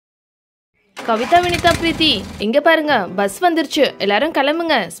கவிதாவினிதா பிரீத்தி இங்க பாருங்க பஸ் வந்துருச்சு எல்லாரும்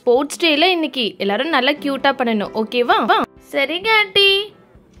கிளம்புங்க ஸ்போர்ட்ஸ் டேல இன்னைக்கு எல்லாரும் நல்லா கியூட்டா பண்ணணும் ஓகேவா சரிங்க ஆண்டி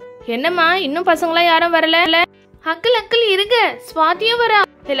என்னம்மா இன்னும் பசங்களா யாரும் வரல அங்கிள் அங்கிள் இருங்க ஸ்வாதியும் வரா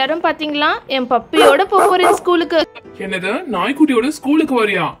எல்லாரும் பாத்தீங்களா என் பப்பியோட போறேன் ஸ்கூலுக்கு என்னது நாய்க்குட்டியோட ஸ்கூலுக்கு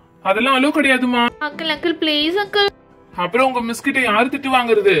வரியா அதெல்லாம் allow கிடையாதுமா uncle uncle please uncle அப்புறம் உங்க மிஸ் கிட்ட யாரு திட்டு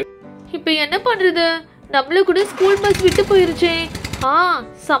வாங்குறது இப்ப என்ன பண்றது நம்மள கூட ஸ்கூல் பஸ் விட்டு போயிருச்சே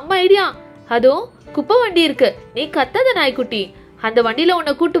செம்ம ஐடியா அதோ குப்பை வண்டி இருக்கு நீ கத்தாத நாய்க்குட்டி அந்த வண்டியில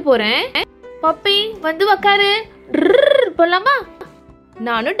உன்னை கூட்டு போறேன் பப்பி வந்து உக்காரு போலாமா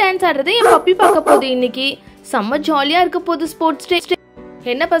நானும் டான்ஸ் ஆடுறது என் பப்பி பார்க்க போகுது இன்னைக்கு செம்ம ஜாலியா இருக்க போகுது ஸ்போர்ட்ஸ் டே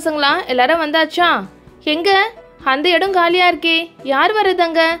என்ன பசங்களா எல்லாரும் வந்தாச்சா எங்க அந்த இடம் காலியா இருக்கே யார்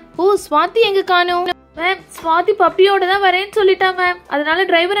வர்றதாங்க ஓ ஸ்வாதி எங்க காணோம் மேம் ஸ்வாதி பப்பியோட தான் வரேன்னு சொல்லிட்டா மேம் அதனால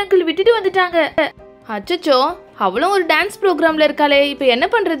டிரைவர் அங்கிள் விட்டுட்டு வந்துட்டாங்க அச்சச்சோ அவளும் ஒரு டான்ஸ் ப்ரோக்ராம்ல இருக்காளே இப்ப என்ன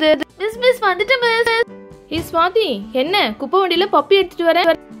பண்றது மிஸ் வந்துட்டேன் மிஸ் ஏ ஸ்வாதி என்ன குப்பை வண்டியில பப்பி எடுத்துட்டு வர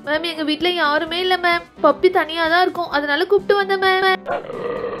மேம் எங்க வீட்ல யாருமே இல்ல மேம் பப்பி தனியா தான் இருக்கும் அதனால கூப்பிட்டு வந்தேன் மேம்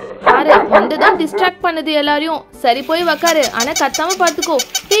யாரு வந்துதான் டிஸ்ட்ராக்ட் பண்ணுது எல்லாரையும் சரி போய் உக்காரு ஆனா கத்தாம பாத்துக்கோ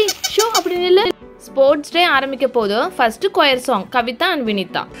ஏய் ஷோ அப்படின்னு இல்ல ஸ்போர்ட்ஸ் டே ஆரம்பிக்க போது first quire song Kavitha and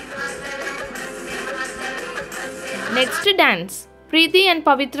Vinitha next dance Preethi and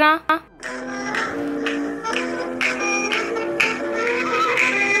Pavithra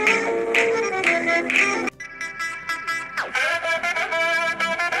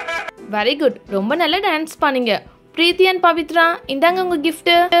very good ரொம்ப நல்லா டான்ஸ் பண்ணீங்க பிரீத்தி அண்ட் பவித்ரா இந்தாங்க உங்க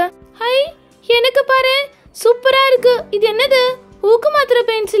கிஃப்ட் ஹை எனக்கு பாரு சூப்பரா இருக்கு இது என்னது ஊக்கு மாத்திரை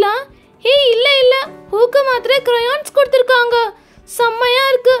பென்சிலா ஏய் இல்ல இல்ல ஊக்கு மாத்திரை கிரையான்ஸ் கொடுத்திருக்காங்க செம்மையா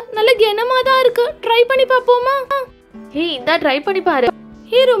இருக்கு நல்ல கனமா தான் இருக்கு ட்ரை பண்ணி பாப்போமா ஏய் இந்தா ட்ரை பண்ணி பாரு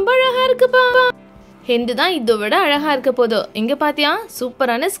ஏய் ரொம்ப அழகா இருக்குப்பா ஹெந்துதான் இதை விட அழகா இருக்க போதோ இங்க பாத்தியா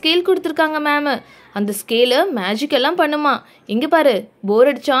சூப்பரான ஸ்கேல் கொடுத்திருக்காங்க மேம் அந்த ஸ்கேலு மேஜிக் எல்லாம் பண்ணுமா இங்க பாரு போர்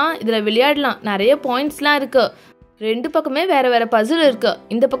அடிச்சா இதுல விளையாடலாம் நிறைய பாயிண்ட்ஸ்லாம் இருக்கு ரெண்டு பக்கமே வேற வேற பசில் இருக்கு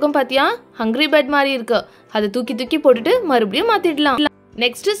இந்த பக்கம் பாத்தியா ஹங்கிரி பேர்ட் மாதிரி இருக்கு அதை தூக்கி தூக்கி போட்டுட்டு மறுபடியும் மாத்திடலாம்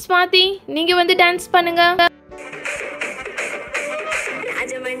நெக்ஸ்ட் ஸ்வாதி நீங்க வந்து டான்ஸ் பண்ணுங்க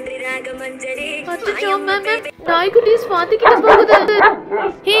நாய்க்குட்டி ஸ்வாதி கிட்ட போகுது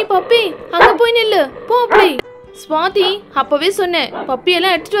ஹே பப்பி அங்க போய் நில்லு போ அப்படி ஸ்வாதி அப்பவே சொன்னேன் பப்பி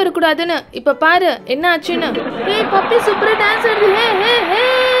எல்லாம் எடுத்துட்டு வரக்கூடாதுன்னு இப்ப பாரு என்ன ஆச்சுன்னு ஹே பப்பி சூப்பரா டான்ஸ் ஆடுது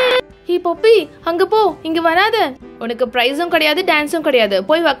ஹே பப்பி அங்க போ இங்க வராத உனக்கு பிரைஸும் கிடையாது டான்ஸும் கிடையாது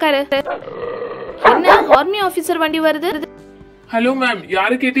போய் உக்காரு என்ன ஆர்மி ஆபீசர் வண்டி வருது ஹலோ மேம்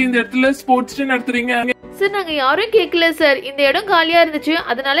யாரு கேட்டு இந்த இடத்துல ஸ்போர்ட்ஸ் டே நடத்துறீங்க சார் நாங்க யாரும் கேட்கல சார் இந்த இடம் காலியா இருந்துச்சு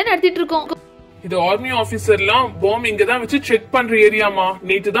அதனால நடத்திட்டு இருக்கோம் இது ஆர்மி ஆபீசர்லாம் பாம் இங்க தான் வச்சு செக் பண்ற ஏரியாமா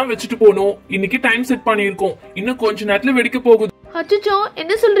நேத்து தான் வச்சுட்டு போனோம் இன்னைக்கு டைம் செட் பண்ணிருக்கோம் இன்னும் கொஞ்ச நேரத்துல வெடிக்க போகுது அச்சச்சோ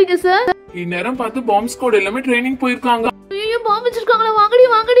என்ன சொல்றீங்க சார் இந்நேரம் பார்த்து பாம்ப் ஸ்குவாட் எல்லாமே ட்ரைனிங் போயிருக்காங்க ஐயோ பாம்பு வச்சிருக்காங்களா வாங்கடி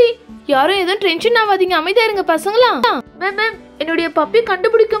வாங்கடி யாரும் எதுவும் டென்ஷன் ஆகாதீங்க அமைதியா இருங்க பசங்களா மேம் மேம் என்னுடைய பப்பி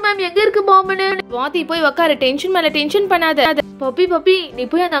கண்டுபிடிக்கும் மேம் எங்க இருக்கு பாம்புன்னு வாதி போய் உக்காரு டென்ஷன் மேல டென்ஷன் பண்ணாத பப்பி பப்பி நீ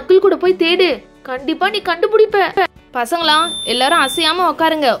போய் அந்த அங்கிள் கூட போய் தேடு கண்டிப்பா நீ கண்டுபிடிப்ப பசங்களா எல்லாரும் அசையாம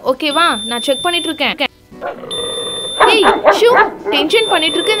உட்காருங்க ஓகேவா நான் செக் பண்ணிட்டு இருக்கேன் ஏய் ஷூ டென்ஷன்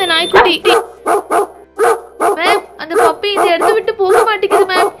பண்ணிட்டு இருக்கு இந்த நாய்க்குட்டி மேம் அந்த பப்பி இந்த இடத்தை விட்டு போக மாட்டேங்குது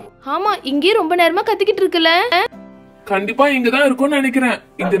மேம் ஆமா இங்கே ரொம்ப நேரமா கத்திக்கிட்டு இருக்குல்ல கண்டிப்பா இங்க தான் இருக்கும்னு நினைக்கிறேன்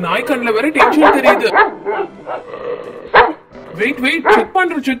இந்த நாய் கண்ணுல வேற டென்ஷன் தெரியுது வெயிட்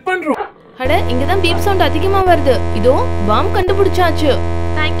செக் பண்றோம் அட இங்க தான் பீப் சவுண்ட் அதிகமா வருது இதோ பாம் கண்டுபிடிச்சாச்சு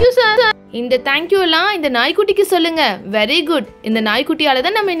தேங்க் யூ சார் இந்த தேங்க் யூ எல்லாம் இந்த நாய்க்குட்டிக்கு சொல்லுங்க வெரி குட் இந்த நாய்க்குட்டியால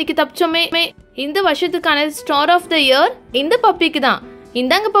தான் நம்ம இன்னைக்கு தப்பிச்சோமே இந்த வருஷத்துக்கான ஸ்டார் ஆஃப் த இயர் இந்த பப்பிக்கு தான்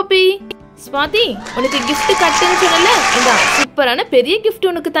இந்தாங்க பப்பி ஸ்வாதி உனக்கு கிஃப்ட் கட்டுன்னு சொன்னல இந்த சூப்பரான பெரிய கிஃப்ட்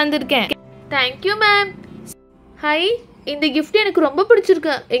உனக்கு தந்திருக்கேன் தேங்க் யூ மேம் ஹை இந்த கிஃப்ட் எனக்கு ரொம்ப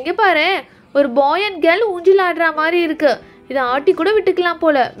பிடிச்சிருக்கு எங்க பாரு ஒரு பாய் அண்ட் கேர்ள் ஊஞ்சல் ஆடுற மாதிரி இருக்கு இதை ஆட்டி கூட விட்டுக்கலாம்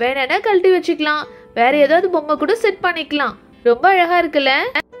போல வேணா கழட்டி வச்சுக்கலாம் வேற ஏதாவது பொம்மை கூட செட் பண்ணிக்கலாம் ரொம்ப அழகா இருக்குல்ல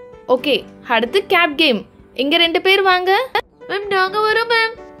ஓகே அடுத்து கேப் கேம் இங்க 2 பேர் வாங்க மேம் நாங்க வரோம்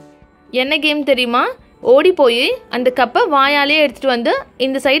மேம் என்ன கேம் தெரியுமா ஓடி போய் அந்த கப்பை வாயாலே எடுத்துட்டு வந்து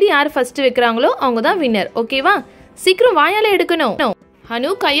இந்த சைடு யார் ஃபர்ஸ்ட் வைக்கிறாங்களோ அவங்க தான் வின்னர் ஓகேவா சீக்கிரம் வாயால எடுக்கணும்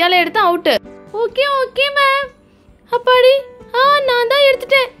அனு கையால எடுத்தா அவுட் ஓகே ஓகே மேம் அப்பாடி நான் தான்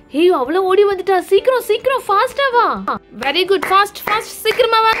எடுத்துட்டேன் ஏய் அவ்வளவு ஓடி வந்துட்டா சீக்கிரம் ஃபாஸ்டா வா வெரி குட் ஃபாஸ்ட்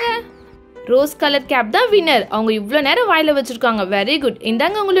சீக்கிரமா வாங்க ரோஸ் கலர் கேப் தான் வின்னர் அவங்க இவ்வளவு நேரம் வாயில வச்சிருக்காங்க வெரி குட்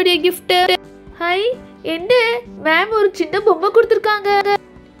இந்தாங்க உங்களுடைய கிஃப்ட் ஹை என்ன மேம் ஒரு சின்ன பொம்மை கொடுத்திருக்காங்க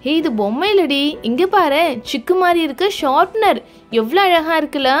ஏய் இது பொம்மை இல்லடி இங்க பாரு சிக்கு மாதிரி இருக்கு ஷார்ப்னர் எவ்வளவு அழகா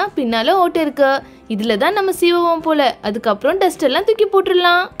இருக்குல்ல பின்னால ஓட்டை இருக்கு இதுல தான் நம்ம சீவுவோம் போல அதுக்கப்புறம் டஸ்ட் எல்லாம் தூக்கி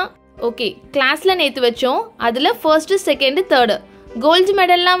போட்டுடலாம் ஓகே, கிளாஸ்ல நேத்து வச்சோம். அதுல ஃபர்ஸ்ட், செகண்ட், தேர்ட் கோல்ட்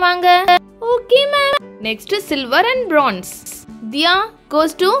மெடல்லாம் வாங்க. Okay ma'am. Next silver and France. Diya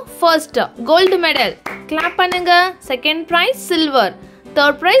goes to first gold medal. Clap பண்ணுங்க. Second prize silver,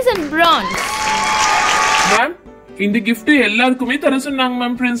 third prize and France. Ma'am, இந்த gift எல்லாருக்குமே தர சொன்னாங்க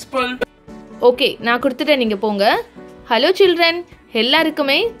மேம் பிரின்சிபல். ஓகே, நான் கொடுத்துட்டேன், நீங்க போங்க. ஹலோ சில்ட்ரன்,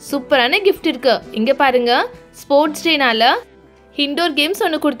 எல்லாருக்குமே சூப்பரான gift இருக்கு. இங்க பாருங்க, ஸ்போர்ட்ஸ் டேனால இன்டோர் கேம்ஸ்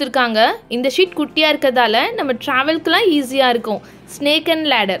ஒன்று கொடுத்துருக்காங்க. இந்த ஷீட் குட்டியா இருக்கிறதால நம்ம டிராவல்க்குலாம் ஈஸியா இருக்கும். ஸ்னேக் அண்ட்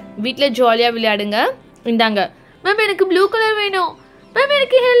லேடர், வீட்டில் ஜாலியா விளையாடுங்க. இந்தாங்க. மேம் எனக்கு ப்ளூ கலர் வேணும். மேம்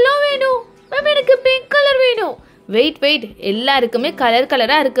எனக்கு எல்லோ வேணும். மேம் எனக்கு பிங்க் கலர் வேணும். வெயிட், எல்லாருக்குமே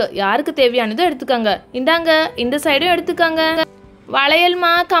கலரா இருக்கு. யாருக்கு தேவையானதோ எடுத்துக்கோங்க. இந்தாங்க, இந்த சைடும் எடுத்துக்கோங்க.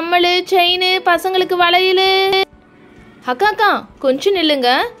 வளையல்மா, கம்மல், செயின், பசங்களுக்கு வளையல். அக்கா கொஞ்சம் நில்லுங்க.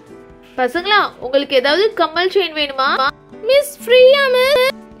 பசங்களா, உங்களுக்கு ஏதாவது கம்மல் செயின் வேணுமா? மிஸ் ஃப்ரீயா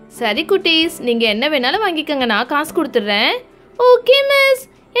மிஸ்? சரி குட்டீஸ், நீங்க என்ன வேணாலும் வாங்கிக்கோங்க, நான் காசு கொடுத்துட்றேன். ஓகே மிஸ்,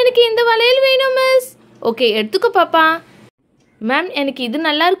 எனக்கு இந்த வளையல் வேணும் மிஸ். ஓகே, எடுத்துக்கோ பாப்பா. மேம் எனக்கு இது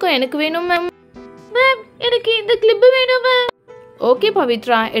நல்லா இருக்கும், எனக்கு வேணும் மேம். மேம் எனக்கு இந்த கிளிப் வேணும் மேம். ஓகே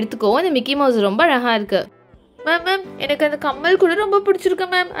பவித்ரா, எடுத்துக்கோ. இந்த மிக்கி மவுஸ் ரொம்ப அழகா இருக்கு. மேம் எனக்கு அந்த கம்மல் கூட ரொம்ப பிடிச்சிருக்கு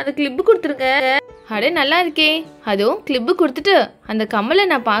மேம், அந்த கிளிப் கொடுத்துருங்க. அடே நல்லா இருக்கே. அதுவும் கிளிப்பு கொடுத்துட்டு அந்த கம்மலை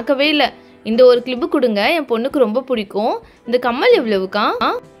நான் பார்க்கவே இல்லை. இந்த ஒரு கிளிப்பு கொடுங்க, என் பொண்ணுக்கு ரொம்ப பிடிக்கும். இந்த கம்மல் எவ்வளவுக்கா?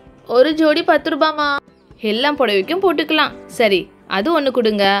 ஒரு ஜோடி 10 ரூபாமா. எல்லாம் புடவைக்கும் போட்டுக்கலாம். சரி, அது ஒன்று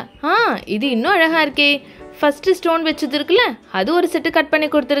கொடுங்க. இது இன்னும் அழகா இருக்கே. ஃபர்ஸ்ட் ஸ்டோன் வச்சது இருக்குல்ல, அது ஒரு செட்டு கட் பண்ணி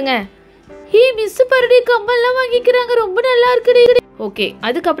கொடுத்துருங்க. ஹே மிஸ் பரடி, கம்மல்லாம் வாங்கிக்கிறாங்க, ரொம்ப நல்லா இருக்குடி. ஓகே,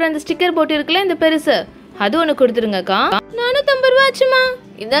 அதுக்கப்புறம் அந்த ஸ்டிக்கர் போட்டு இருக்குல்ல, இந்த பெருசு, அது ஒன்று கொடுத்துருங்கக்கா. 450 ரூபா ஆச்சுமா.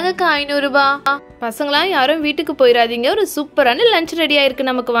 இந்தாங்கக்கா 500 ரூபா. பசங்களா யாரும் வீட்டுக்கு போயிடாதீங்க, ஒரு சூப்பரான லஞ்ச் ரெடி ஆயிருக்கு,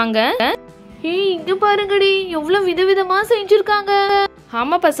 நமக்கு வாங்க. இங்க பாருங்கடி, எவ்வளவு விதவிதமா செஞ்சிருக்காங்க.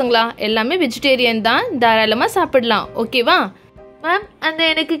 ஆமா பசங்களா, எல்லாமே வெஜிடேரியன் தான், தாராளமா சாப்பிடலாம். ஓகேவா மேம்? அந்த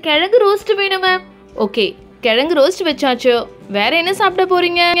எனக்கு கிழங்கு ரோஸ்ட் வேணும் மேம். ஓகே, கிழங்கு ரோஸ்ட் வச்சாச்சு. வேற என்ன சாப்பிட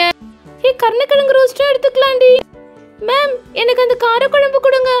போறீங்க? கருணக்கிழங்கு ரோஸ்டும் எடுத்துக்கலாம்டி. மேம் எனக்கு அந்த காரக்குழம்பு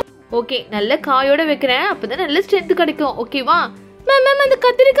கொடுங்க. ஓகே, நல்ல காயோட வைக்கிறேன், அப்பதான் நல்ல ஸ்ட்ரென்த் கிடைக்கும். ஓகேவா மேம்? அந்த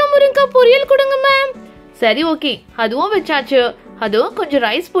கத்திரிக்காய் முருங்கைக்காய் பொரியல் கொடுங்க மேம். சரி ஓகே, அதுவும் வச்சாச்சு. அதுவும் கொஞ்சம்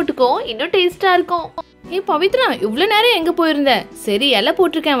ரைஸ் போட்டுக்கோ, இன்னும் டேஸ்டா இருக்கும். பவித்ரா, இவ்வளவு நேரம் எங்க போயிருந்த? சரி, இலை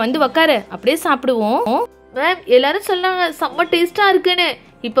போட்டிருக்கேன், வந்து உக்காரு, அப்படியே சாப்பிடுவோம். மேம் எல்லாரும் சொன்னாங்க செம்ம டேஸ்டா இருக்குன்னு.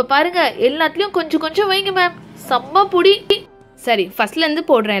 இப்ப பாருங்க, எல்லாத்துலயும் கொஞ்சம் கொஞ்சம் வைங்க மேம், செம்ம புடி. சரி, ஃபர்ஸ்ட்ல இருந்து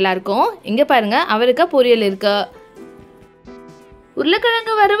போடுறேன் எல்லாருக்கும். இங்க பாருங்க, அவரைக்காய் பொரியல் இருக்கு.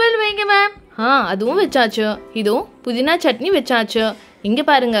 உருளைக்கிழங்கு வறுவல் வைங்க மேம். அதுவும் வச்சாச்சு. இதுவும் புதினா சட்னி வச்சாச்சு. இங்க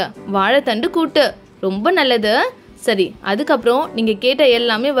பாருங்க, வாழைத்தண்டு கூட்டு, ரொம்ப நல்லது. சரி, அதுக்கப்புறம் நீங்க கேட்ட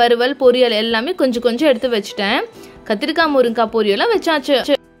எல்லாமே வறுவல் பொரியல் எல்லாமே கொஞ்சம் கொஞ்சம் எடுத்து வச்சுட்டேன். கத்திரிக்காய் முருங்கைக்காய் பொரியலும் வச்சாச்சு.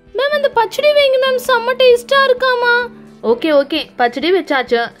 மேம் அந்த பச்சடி வைங்க மேம், செம்ம டேஸ்டா இருக்காமா. ஓகே, பச்சடி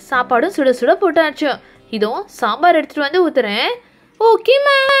வச்சாச்சு. சாப்பாடும் சுட சுட போட்டாச்சு. இதுவும் சாம்பார் எடுத்துட்டு வந்து ஊத்துறேன். Okay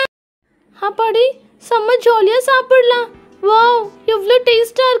ma'am. அப்பாடி, செம்ம ஜாலியா சாப்பிடலாம். வாவ், எவ்வளவு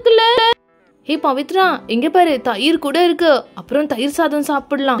டேஸ்டா இருக்குல்ல. பவித்ரா, இங்க பாரு, தயிர் கூட இருக்கு. அப்புறம் தயிர் சாதம்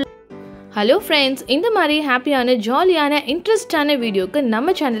சாப்பிடலாம். ஹலோ ஃப்ரெண்ட்ஸ், இந்த மாதிரி ஹாப்பியான ஜாலியான இன்ட்ரெஸ்டான வீடியோக்கு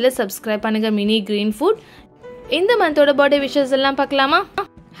நம்ம சேனலை சப்ஸ்கிரைப் பண்ணுங்க, மினி கிரீன் ஃபுட். இந்த மந்தோட பர்த்டே விஷஸ் எல்லாம் பார்க்கலாமா?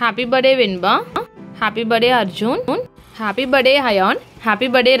 ஹாப்பி பர்த்டே வெண்பா, happy birthday Arjun, happy birthday ஹயான், happy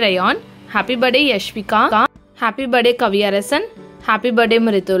birthday rayon, happy birthday யஷ்விகா, happy birthday Kaviyarasan, happy birthday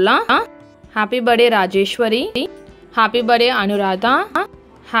Mridula, happy birthday Rajeswari, happy birthday Anuradha,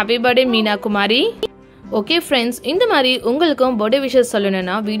 happy birthday Meena Kumari. Okay friends, இந்த மாதிரி உங்களுக்கும் பர்த்டே விஷஸ்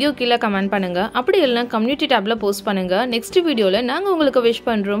சொல்லணும்னா video கீழே comment பண்ணுங்க. அப்படி இல்லைனா கம்யூனிட்டி டேப்ல போஸ்ட் பண்ணுங்க. நெக்ஸ்ட் வீடியோவில் நாங்கள் உங்களுக்கு விஷ்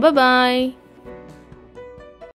பண்ணுறோம். பாய்.